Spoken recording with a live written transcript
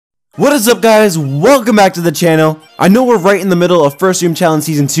What is up, guys? Welcome back to the channel. I know we're right in the middle of First Room Challenge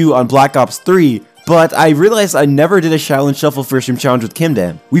Season 2 on Black Ops 3, but I realized I never did a Shaolin Shuffle First Room Challenge with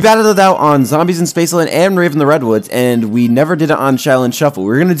Kimdan. We battled it out on Zombies in Spaceland and Rave in the Redwoods, and we never did it on Shaolin Shuffle.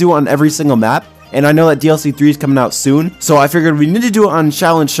 We're gonna do it on every single map, and I know that DLC 3 is coming out soon, so I figured we need to do it on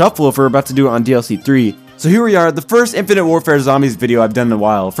Shaolin Shuffle if we're about to do it on DLC 3. So here we are, the first Infinite Warfare Zombies video I've done in a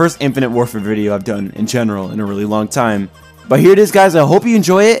while. First Infinite Warfare video I've done in general in a really long time. But here it is, guys. I hope you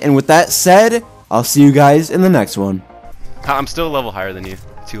enjoy it, and with that said, I'll see you guys in the next one. I'm still a level higher than you.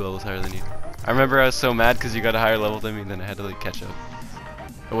 2 levels higher than you. I remember I was so mad because you got a higher level than me, then I had to like catch up.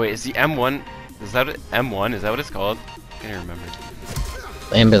 Oh wait, is the M1? Is that M1? Is that what it's called? I can't even remember.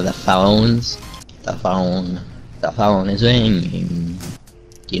 Remember the phones? The phone is ringing.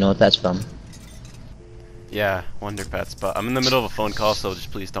 Do you know what that's from? Yeah, Wonder Pets, but I'm in the middle of a phone call, so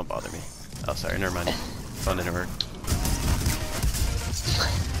just please don't bother me. Oh, sorry, never mind. Phone didn't work.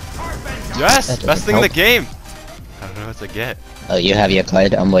 Yes! Best thing in the game! I don't know what to get. Oh, you have your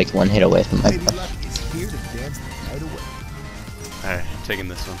card? I'm like one hit away from my card. Alright, I'm taking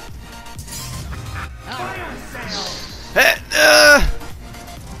this one.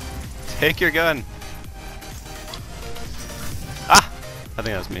 Take your gun! Ah! I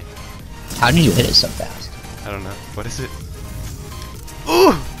think that was me. How did you hit it so fast? I don't know. What is it?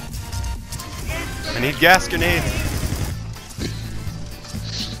 Ooh! I need gas grenades!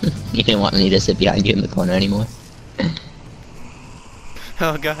 You didn't want me to sit behind you in the corner anymore.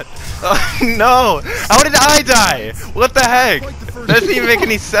 Oh god. Oh no! How did I die? What the heck? That doesn't even make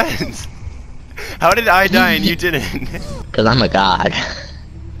any sense. How did I die and you didn't? Cause I'm a god.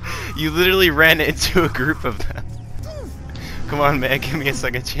 You literally ran into a group of them. Come on, man, give me a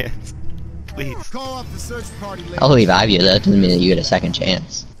second chance. Please. I'll revive you, that doesn't mean that you get a second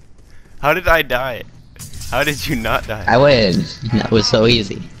chance. How did I die? How did you not die? I win. That was so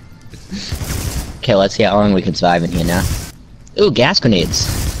easy. Okay, let's see how long we can survive in here now. Ooh, gas grenades.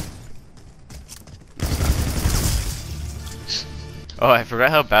 Oh, I forgot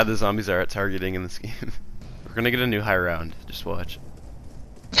how bad the zombies are at targeting in this game. We're gonna get a new high round. Just watch.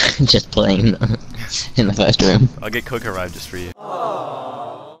 Just playing in the first room. I'll get quick arrive just for you.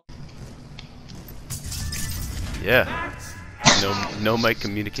 Yeah. No mic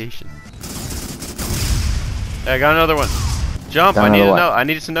communication. Hey, I got another one. Jump! I need to know. I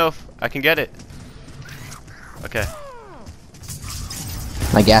need to know if I can get it. Okay.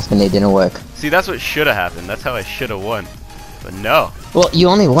 My gas grenade didn't work. See, that's what should have happened. That's how I should have won. But no. Well, you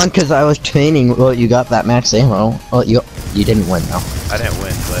only won because I was training. Well, you got that max ammo. Well, you didn't win though. I didn't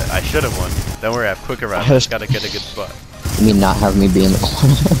win, but I should have won. Don't worry, I have quick arrive. I just gotta get a good spot. You mean not have me be in the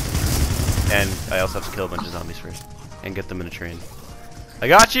corner? And I also have to kill a bunch of zombies first and get them in a train. I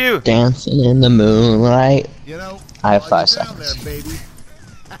got you! Dancing in the moonlight. You know, I have 5 seconds. there, baby.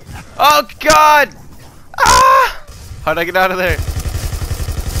 Oh god! Ah! How'd I get out of there?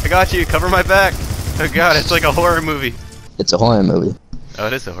 I got you, cover my back. Oh god, it's like a horror movie. It's a horror movie. Oh,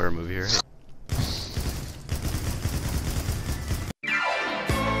 it is a horror movie, right?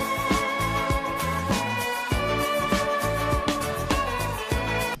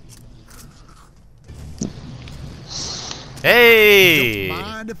 Hey!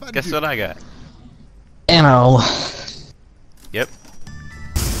 Guess what I got? Ammo. Yep.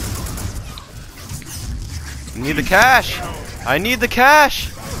 I need the cash! I need the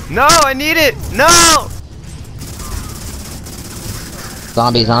cash! No, I need it! No!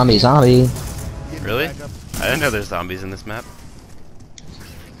 Zombie, zombie, zombie. Really? I didn't know there's zombies in this map.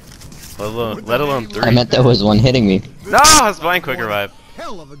 Let alone 3. I meant there was one hitting me. No! I was buying quick revive.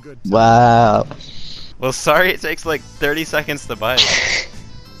 Hell of a good Wow. Well, sorry it takes like 30 seconds to buy it.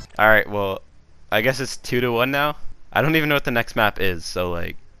 Alright, well, I guess it's 2-1 now? I don't even know what the next map is, so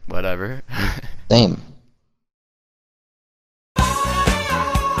like, whatever. Same.